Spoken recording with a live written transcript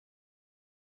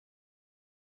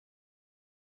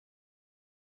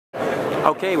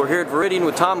Okay, we're here at Viridian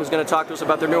with Tom, who's going to talk to us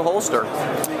about their new holster.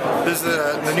 This is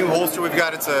the new holster we've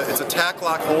got. It's a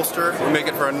TacLoc holster. We make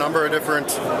it for a number of different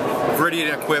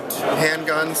Viridian-equipped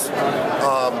handguns,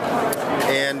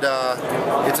 and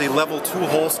it's a level 2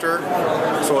 holster,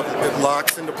 so it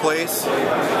locks into place,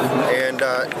 and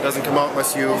it doesn't come out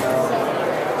unless you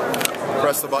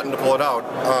press the button to pull it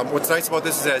out. What's nice about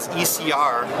this is it has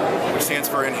ECR, which stands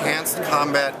for Enhanced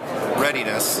Combat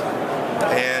Readiness,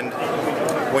 and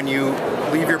when you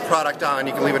leave your product on,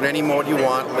 you can leave it in any mode you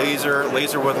want: laser,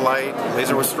 laser with light,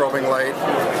 laser with strobing light.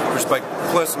 Just by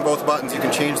pressing both buttons, you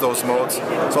can change those modes.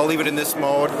 So I'll leave it in this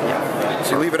mode.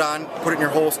 So you leave it on, put it in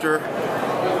your holster,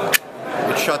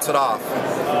 it shuts it off.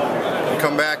 You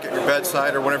come back at your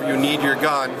bedside or whenever you need your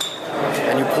gun,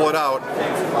 and you pull it out,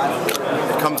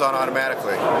 it comes on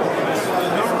automatically.